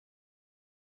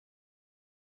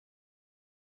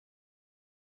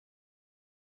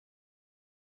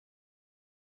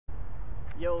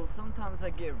Yo, sometimes I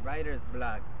get writer's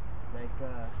block. Like,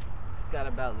 it's got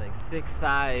about like 6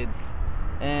 sides.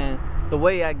 And the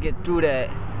way I get through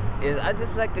that is I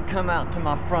just like to come out to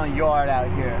my front yard out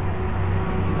here.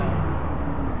 You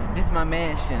know, this is my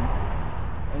mansion.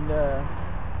 And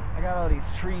I got all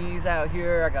these trees out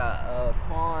here. I got a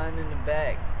pond in the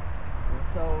back. And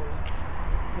so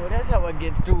that's how I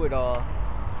get through it all.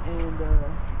 And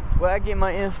where I get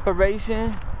my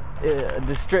inspiration is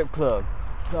the strip club.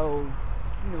 So,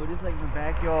 you know, just like my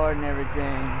backyard and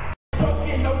everything.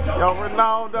 Yo,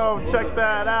 Reynoldo, check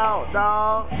that out,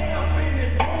 dog. I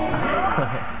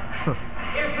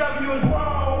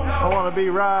want to be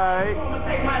right.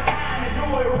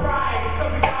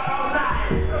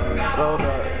 Hold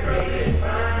up.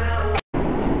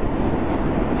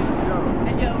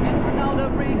 Hey yo, it's Reynoldo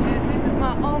Regis. This is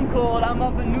my uncle. I'm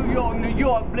up in New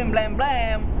York, blim blam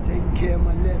blam. Taking care of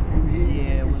my nephew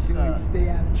here. Yeah, what's up? Stay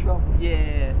out of trouble.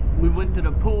 Yeah, we went to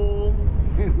the pool.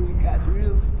 We got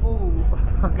real smooth.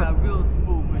 Got real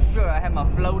smooth for sure. I had my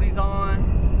floaties on.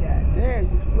 God damn,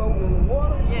 you floating in the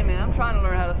water? Yeah, man, I'm trying to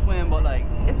learn how to swim, but like,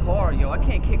 it's hard, yo. I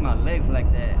can't kick my legs like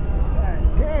that.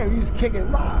 God damn, you was kicking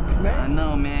rocks, man. I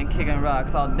know, man. Kicking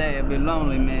rocks all day, it'd be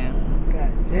lonely, man.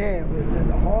 God damn, it's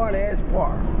the hard ass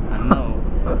part. I know,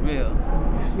 for real.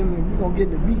 Swimming, we gonna get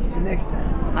in the beach the next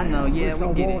time. I know, yeah, Put some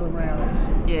we get water it. around us.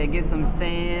 Yeah, get some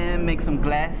sand, make some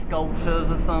glass sculptures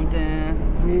or something.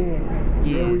 Yeah,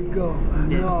 there we go.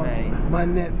 No, right. my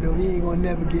nephew, he ain't gonna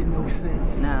never get no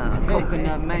sense. Nah,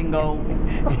 coconut mango.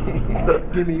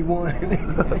 Give me one.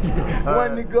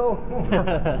 One to go.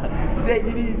 Take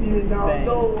it easy,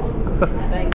 Reynoldo.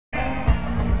 Thanks.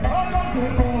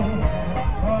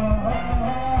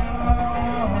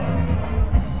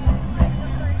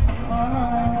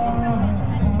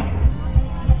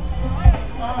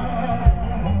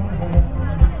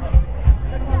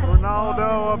 Reynoldo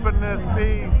up in this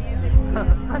piece.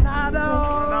 Reynoldo.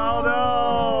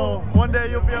 One day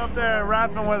you'll be up there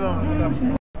rapping with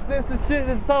him. This shit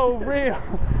is so real.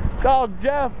 Dog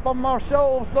Jeff on my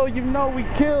show, so you know we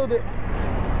killed it.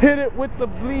 Hit it with the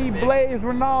bleed blaze,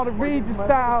 Reynoldo Regis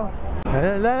style.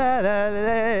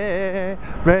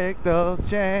 Break those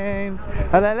chains.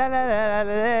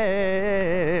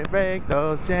 Break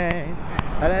those chains.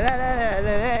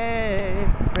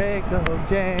 Break those chains. Break those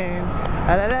chains.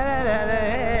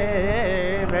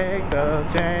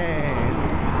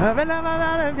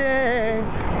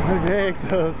 Break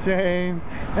those chains.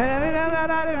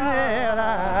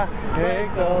 Break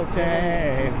those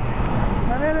chains.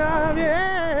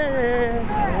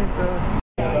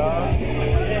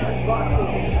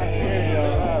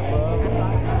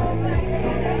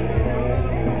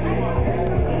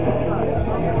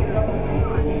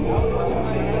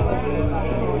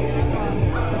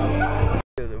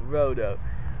 Road up.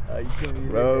 You give me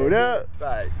Road up.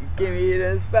 Spot. You give me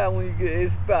that spot when you get that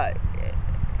spot.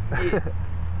 Yeah.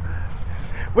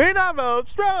 When I'm up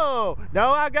strong,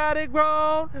 no, I got it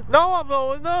grown. No, I'm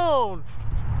going on.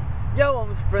 Yo,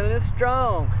 I'm feeling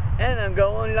strong, and I'm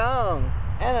going long,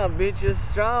 and I'll beat you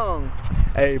strong.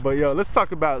 Hey, but yo, let's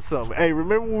talk about something. Hey,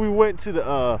 remember when we went to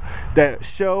the that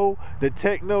show, the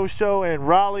techno show in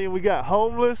Raleigh, and we got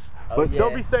homeless? Oh, But yeah.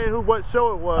 don't be saying what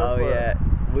show it was. Oh yeah,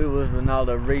 we was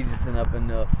Reynoldo Regis up in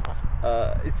the.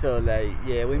 So like,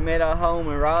 yeah, we made our home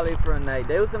in Raleigh for a night.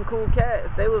 They was some cool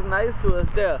cats. They was nice to us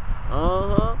there.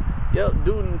 Yep,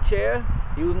 dude in the chair,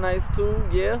 he was nice too.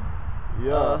 Yeah.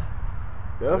 Yeah.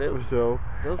 Yeah, for sure.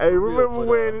 Hey, remember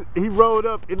when he rode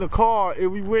up in the car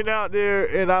and we went out there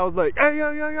and I was like, hey, yo.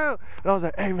 And I was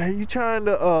like, hey, man, you trying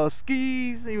to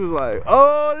skis? He was like,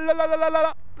 oh, la, la, la, la,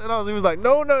 la. And he was like,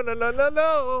 no. And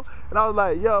I was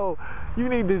like, yo, you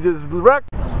need to just wreck.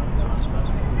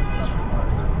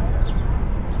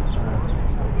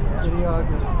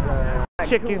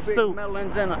 Chicken soup.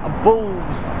 Melons and a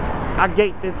booze. I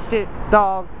gave this shit,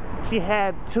 dog. She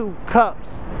had 2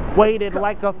 cups, weighted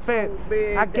like a fence.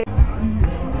 I gave.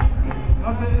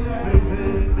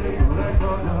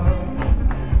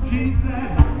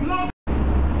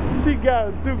 She got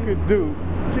a dook-a-doo.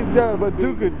 She got a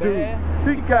dook-a-doo.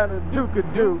 She got a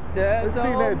dook-a-doo. That's See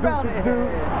all that about it. dook-a-doo?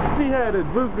 She had a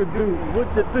dook-a-doo.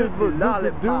 With the Super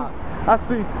lollipop. I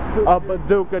see a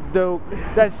badooka-dook.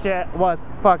 That shit was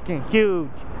fucking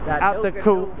huge. That Out the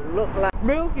coop. Look like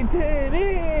Milk and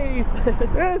titties.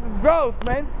 This is gross,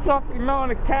 man. Sucking on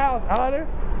a cow's udder.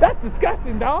 That's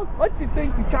disgusting, dog. What you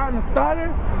think you trying to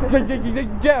stutter?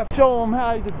 Jeff, Show them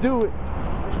how to do it.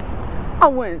 I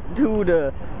went to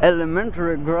the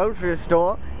elementary grocery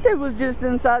store. It was just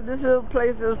inside this little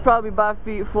place that was probably by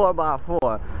feet 4 by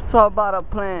 4. So I bought a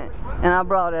plant and I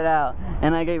brought it out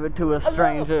and I gave it to a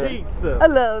stranger. I love pizza. I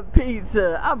love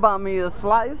pizza. I bought me a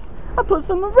slice. I put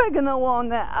some oregano on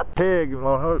that. Peg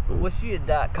on her. Was she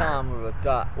a .com or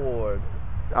a .org?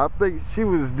 I think she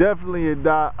was definitely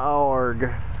a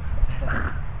 .org.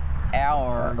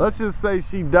 Org. Let's just say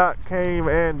she .came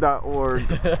and .org.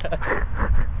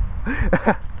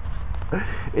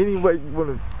 Anyway you want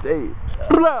to say it.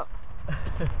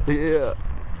 Yeah.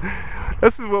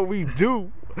 This is what we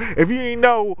do. If you ain't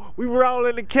know, we were all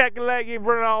in the Kakalaki and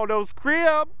running all those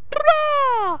crib.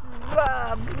 Blah,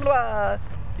 blah.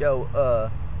 Yo,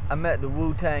 I met the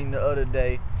Wu-Tang the other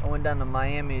day. I went down to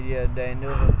Miami the other day and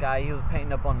there was this guy, he was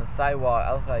painting up on the sidewalk.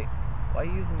 I was like, why are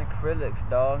you using acrylics,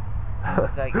 dog? He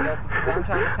was like, yo, because I'm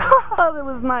trying to paint. I thought it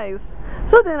was nice.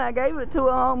 So then I gave it to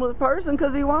a homeless person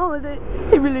because he wanted it.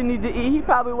 He really needed to eat. He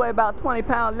probably weighed about 20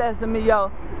 pounds less than me, yo.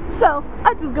 So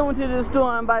I just go into the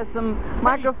store and buy some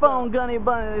microphone gunny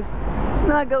bunnies.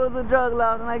 Then I go to the drug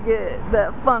lot and I get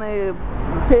that funny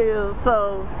pill.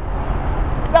 So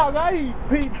Dog, I eat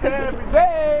pizza every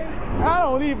day. I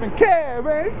don't even care,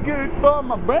 man. It's good for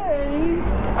my brain.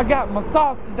 I got my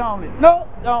sausage on it. Nope,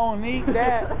 don't eat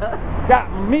that. Got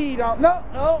my meat on. Nope,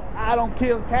 I don't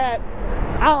kill cats.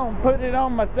 I don't put it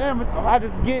on my sandwich. I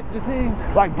just get the thing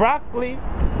like broccoli.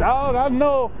 Dog, I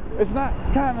know it's not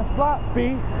kind of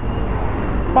sloppy.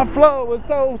 My flow was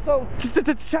so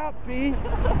choppy.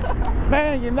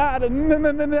 Man, you're not a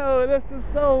no. This is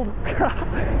so.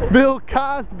 It's Bill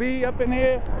Cosby up in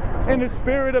here, in the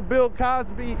spirit of Bill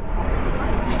Cosby.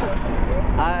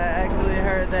 I actually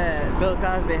heard that Bill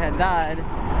Cosby had died,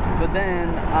 but then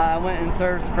I went and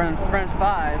searched for French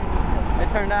fries. It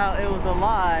turned out it was a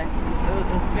lie. It was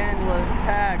a scandalous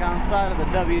tag on the side of the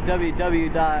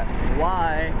www.ymca.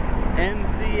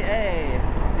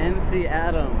 MC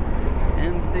Adam.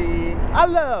 MC. I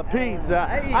love pizza.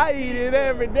 I eat it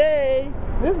every day.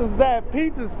 This is that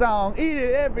pizza song. Eat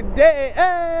it every day.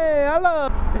 Hey, I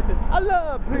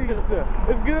love pizza.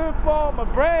 It's good for my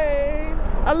brain.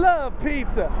 I love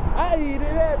pizza. I eat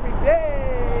it every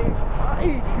day. I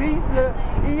eat pizza.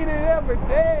 Eat it every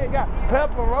day. Got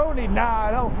pepperoni. Nah,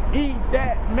 I don't eat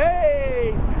that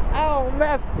made. I don't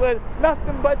mess with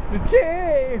nothing but the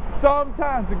cheese.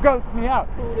 Sometimes it grosses me out.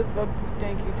 Who the fuck you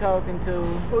think you talking to?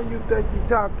 Who you think you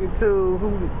talking to?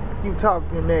 Who you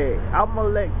talking at? I'ma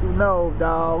let you know,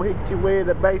 dawg. Hit you with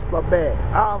a baseball bat.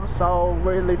 I'm so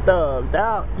really thugged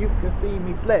out. You can see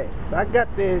me flex. I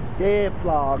got this shit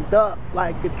flogged up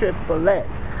like a triple X.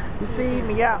 You see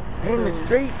me out in the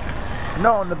streets,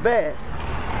 knowing the best.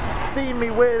 See me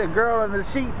with a girl in the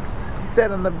sheets. She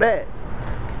said I'm the best.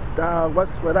 Dawg,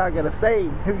 what's what I gotta say?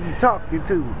 Who you talking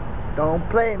to? Don't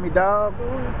play me, dawg. Who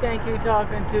you think you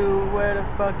talking to? Where the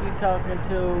fuck you talking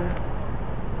to?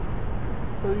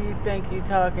 Who you think you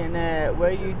talking at?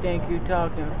 Where you think you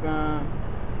talking from?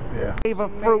 Yeah. Favorite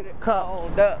fruit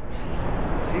cups.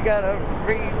 She got a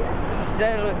free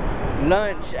salad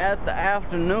lunch at the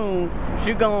afternoon.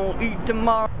 She gonna eat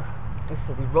tomorrow.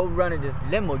 So we rode around in this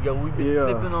limo, yo. We been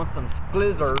slipping on some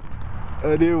slizzard.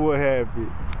 And then what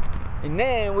happened? And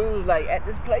then we was like at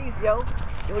this place, yo.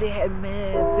 They had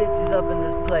mad bitches up in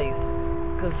this place.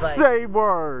 Cause like Say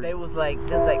word. they was like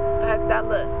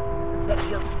 $5.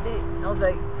 Suck your dick. I was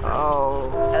like, Oh.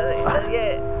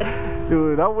 yeah.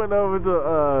 Dude, I went over to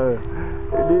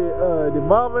the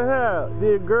mama house.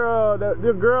 The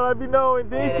girl I be knowing,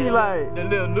 then she like the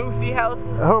little Lucy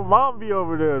house. her mom be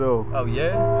over there though. Oh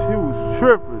yeah. She was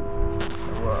tripping.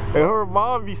 And her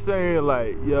mom be saying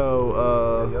like,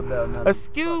 yo,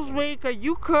 excuse me, can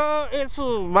you come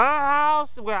into my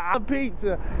house where I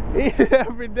pizza? Eat it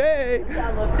every day.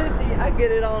 $1.50, I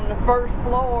get it on the first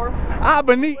floor. I've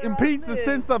been eating pizza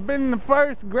since I've been in the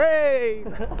first grade.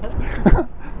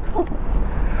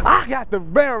 I got the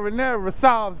marinara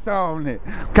sauce on it.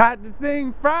 Got the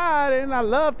thing fried and I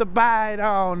love to bite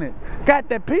on it. Got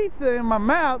that pizza in my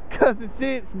mouth cause the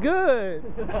shit's good.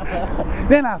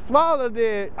 Then I swallowed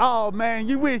it. Oh man,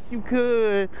 you wish you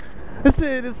could. This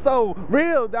shit is so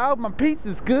real, dog. My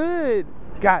pizza's good.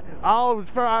 Got all the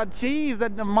fried cheese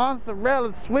and the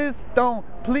mozzarella Swiss don't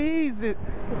please it.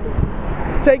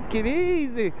 Take it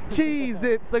easy.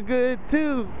 Cheez-Its are good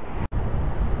too.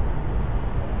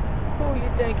 Who you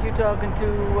think you talking to?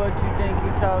 What you think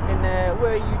you talking at?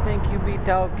 Where you think you be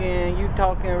talking? You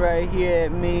talking right here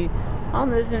at me. I'm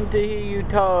listening to hear you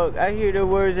talk. I hear the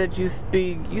words that you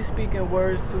speak. You speaking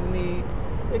words to me.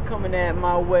 They're coming at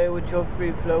my way with your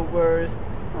free flow words.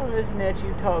 I'm listening at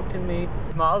you talk to me.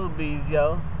 Mazel bees,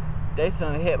 yo. They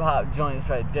some hip hop joints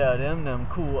right there. Them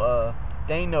cool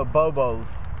they ain't no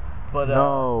Bobos. But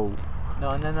No. no,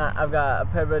 and then I've got a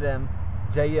pair of them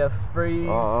JF Freeze.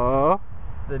 I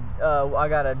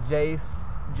got a J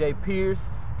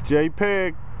Pierce.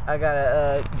 JPEG. I got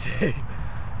a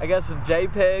I got some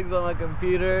JPEGs on my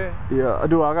computer. Yeah,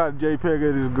 dude, I got a JPEG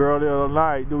of this girl the other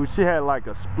night. Dude, she had like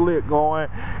a split going,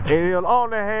 and then on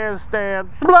the handstand,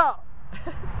 blah.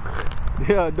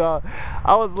 Yeah, dog.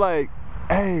 I was like,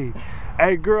 hey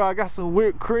girl, I got some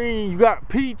whipped cream. You got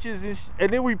peaches,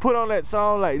 and then we put on that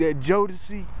song like that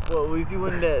Jodeci. What was you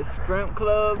in that strip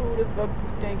club? Who the fuck you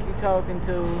think you talking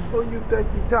to? Who you think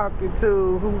you talking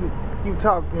to? Who you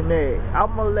talking at?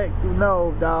 I'ma let you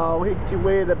know, dawg. Hit you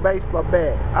with a baseball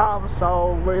bat. I'm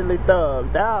so really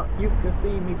thugged out. You can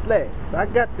see me flex. I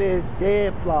got this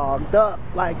head flogged up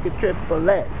like a triple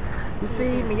X. You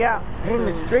see me out in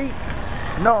the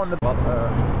streets, knowing the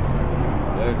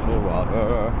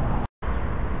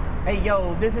Hey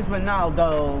yo, this is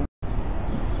Reynoldo.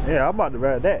 Yeah, I'm about to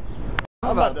ride that.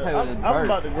 I'm about to play with this bird. I'm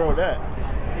about to grow that.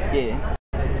 Yeah.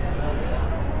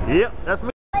 Yep, that's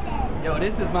me. Yo,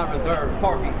 this is my reserved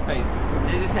parking space.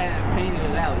 They just haven't painted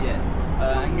it out yet.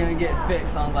 I'm gonna get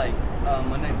fixed on like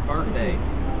my next birthday.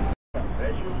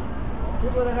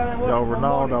 Yo,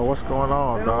 Reynoldo, what's going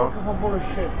on, dog?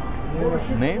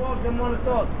 Me?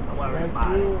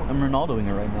 I'm Reynaldoing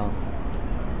it right now.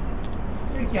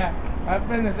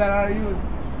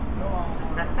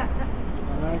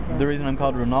 The reason I'm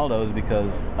called Reynaldo is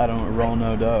because I don't roll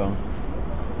no dough.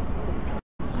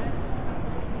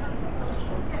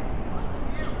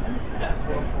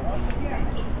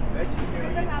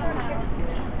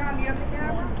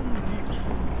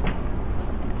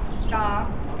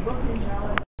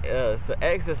 So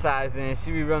exercising,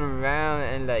 she be running around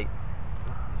and like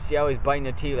she always biting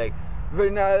her teeth like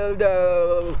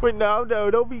Reynaldo,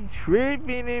 don't be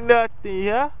tripping and nothing,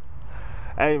 huh?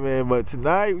 Hey man, but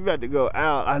tonight we about to go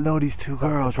out. I know these two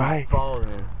girls, right?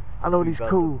 Ballin'. I know these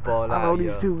cool. I know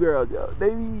these two girls, yo.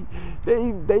 They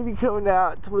be coming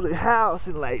out to the house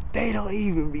and like they don't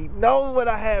even be knowing what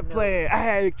I had planned. I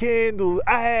had candles.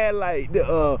 I had like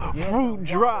the fruit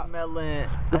drop. Watermelon.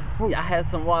 The fruit. I had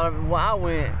some watermelon.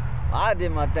 When I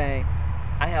did my thing.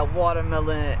 I had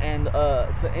watermelon and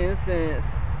some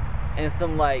incense and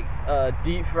some like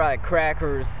deep fried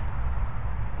crackers.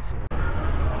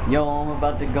 Yo, I'm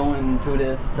about to go into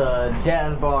this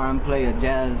jazz bar and play a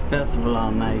jazz festival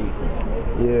all night.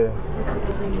 Yeah.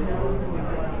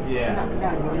 Yeah.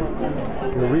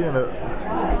 We in the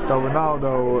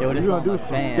Reynaldo. Yo, You gonna do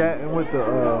some scatting with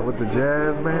the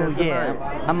jazz man tonight?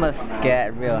 Yeah, I'm gonna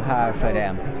scat real hard for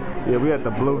them. Yeah, we at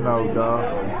the Blue Note, dog.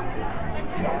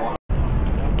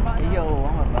 Yo,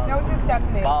 I'm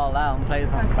about to ball out and play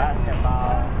some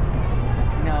basketball.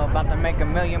 You know, about to make a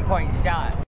 1,000,000-point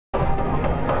shot.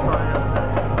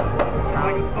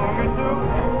 Like a song or two?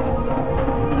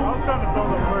 I was trying to film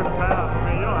the first half. I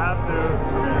mean, you don't have to.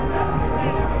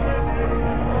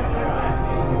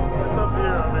 It's up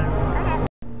here, I mean.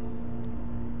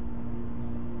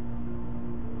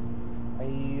 Are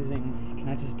you using... Can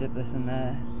I just dip this in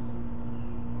there?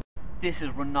 This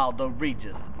is Reynoldo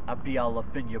Regis. I'll be all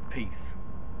up in your piece.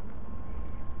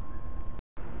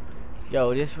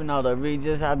 Yo, this Reynoldo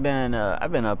Regis. I've been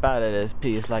up out of this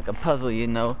piece like a puzzle, you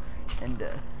know. And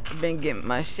I've been getting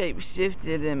my shape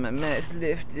shifted and my match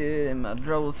lifted and my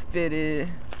drawers fitted.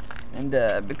 And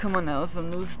I've been coming out with some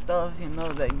new stuff, you know,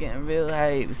 that getting real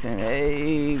hypes. And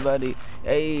hey buddy.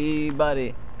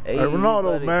 Hey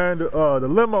Reynaldo, man, the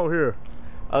limo here.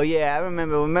 Oh yeah, I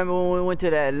remember when we went to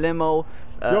that limo.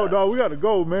 Yo, dog, we gotta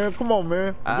go, man. Come on,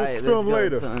 man. Alright, let's film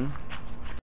later. Son.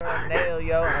 Nail,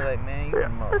 yo. I'm like, man, you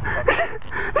motherfucker.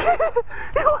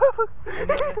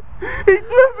 He's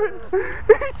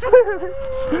tripping.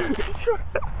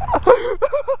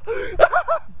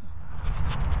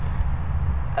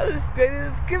 I was straight in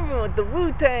the scribbling with the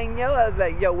Wu-Tang, yo. I was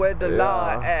like, yo, where's the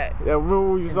law at? Yeah,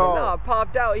 remember when you saw the law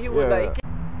popped out. He was like,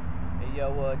 hey,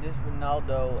 yo, this is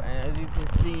Reynaldo, and as you can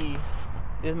see,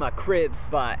 this is my crib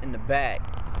spot in the back.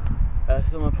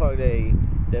 Someone parked the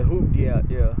hooped out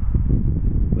there.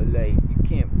 But like, you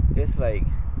can't, it's like,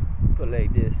 put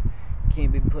like this. You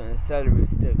can't be putting celery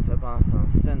sticks up on some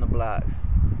cinder blocks.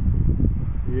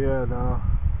 Yeah, no.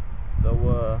 So,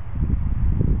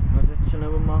 I'm just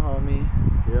chilling with my homie.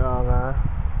 Yeah, man.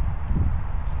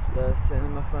 Just sitting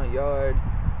in my front yard.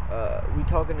 We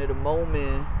talking at the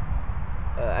moment.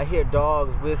 I hear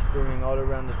dogs whispering all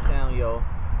around the town, yo.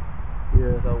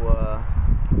 Yeah. So,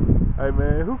 hey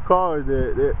man, who called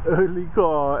that ugly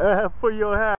car? For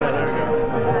your hat. There we go.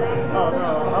 Oh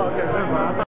no, okay, never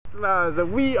mind. Nah, so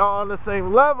we are on the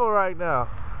same level right now.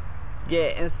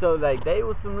 yeah, and so like they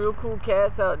was some real cool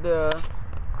cats out there.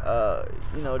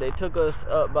 you know, they took us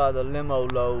up by the limo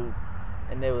load,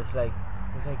 and they was like,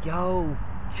 yo,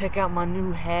 check out my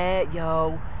new hat,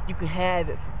 yo. You can have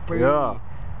it for free. Yeah.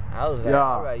 I was like, Yeah.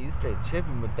 all right, you straight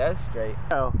tripping with that straight.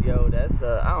 Yeah. Yo, that's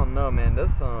I don't know, man.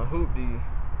 That's some hoopty.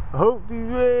 Hoopties,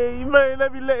 man. You may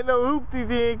let me let no hoopties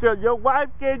in, cause your wife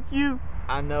gets you.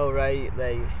 I know, right?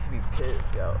 Like, she be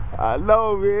pissed, yo. I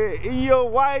know, man. And your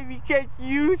wifey catch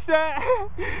you, son.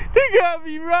 They got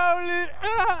me rolling.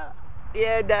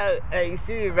 Yeah, that, hey,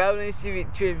 she be rolling, she be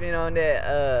tripping on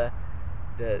that,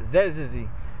 the Zezizi.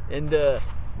 And,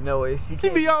 you know, if She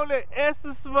be on that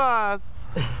Esther Smiles.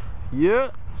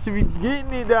 Yeah, she be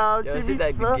getting it, dog. yo, She be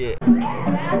like to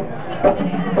get.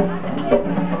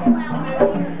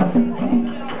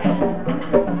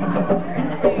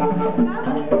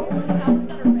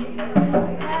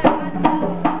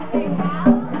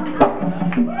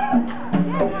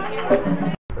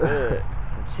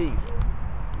 Some cheese.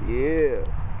 Yeah.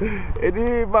 And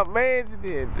then my mans,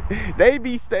 they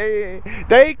be saying,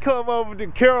 they come over to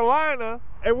Carolina,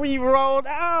 and we rolled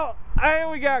out, and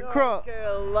we got crunk. North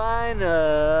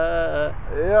Carolina.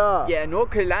 Yeah. Yeah, North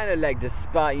Carolina like the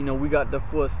spot, you know, we got the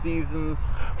 4 seasons.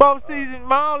 4 seasons,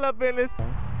 all up in this.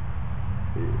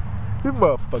 These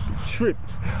motherfucking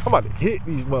trips. I'm about to hit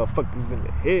these motherfuckers in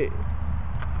the head.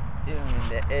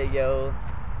 Hey, yo.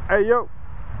 Hey, yo.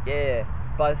 Yeah,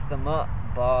 bust them up,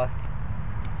 boss.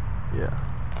 Yeah.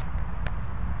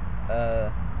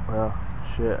 Uh, Well,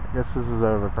 shit. I guess this is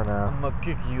over for now. I'ma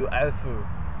kick you asshole.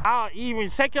 I'll even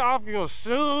take it off your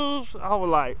shoes. I was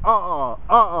like,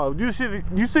 You see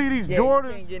these Yeah, Jordans?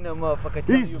 you can't get no motherfucker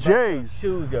These telling you about J's.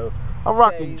 shoes, yo. I'm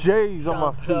rocking J's on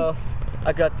my Sean feet. Puffs.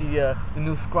 I got the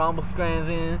new scramble strands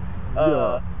in.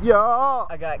 Yeah.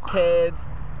 I got Keds.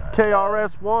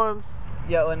 KRS ones.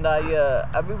 Yo, and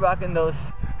I be rocking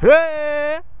those.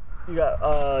 Hey. You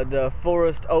got the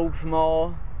Forest Oaks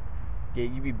Mall. Yeah,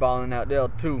 you be balling out there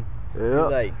too. Yeah. You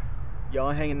like, yo,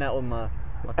 I'm hanging out with my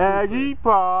Aggie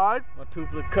Pod.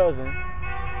 toothless cousin.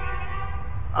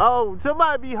 Oh,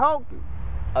 somebody be honking.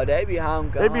 Oh, they be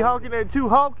honking. They be honking at 2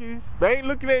 honkies. They ain't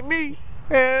looking at me.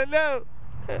 Hell no.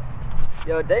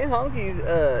 Yo, they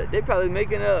honkies, they probably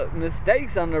making up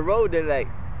mistakes on the road. They're like,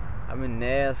 I'm in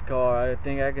NASCAR. I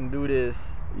think I can do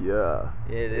this. Yeah.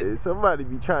 Yeah, Somebody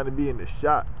be trying to be in the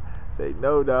shot. Say,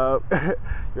 no, dog.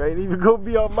 You ain't even gonna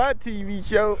be on my TV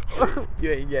show.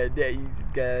 you ain't got that. You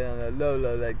just got it on a low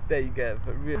like that. You got it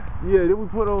for real. Yeah, then we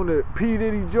put on the P.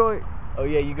 Diddy joint. Oh,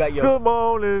 yeah, you got your. Good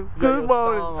morning. got Good your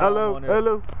morning. song Hello. on there.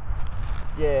 Hello.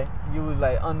 Yeah, you was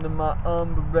like under my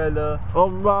umbrella.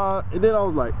 And then I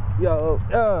was like, yo,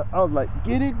 I was like,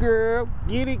 get it, girl.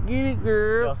 Get it,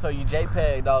 girl. Yo, so you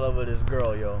JPEG'd all over this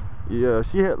girl, yo. Yeah,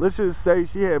 she had, let's just say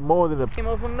she had more than a. Came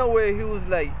up from nowhere, he was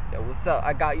like, yo, what's up?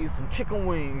 I got you some chicken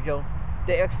wings, yo.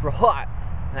 They extra hot.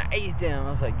 And I ate them. I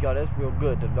was like, yo, that's real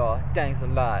good, the Lord. Thanks a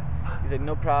lot. He's like,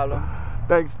 no problem.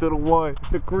 Thanks to the one,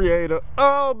 the creator.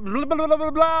 Oh, blah, blah, blah,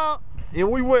 blah, blah.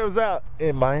 And we was out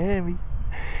in Miami.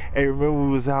 And remember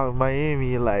we was out in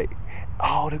Miami and like,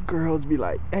 all the girls be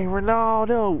like, hey,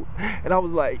 Reynoldo. And I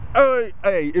was like,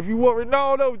 hey, if you want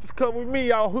Reynoldo, just come with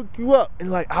me. I'll hook you up.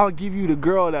 And like, I'll give you the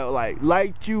girl that like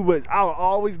liked you, but I'll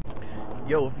always.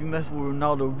 Yo, if you mess with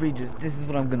Reynoldo Regis, this is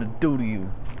what I'm gonna do to you.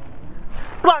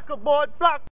 Block a boy,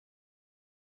 block.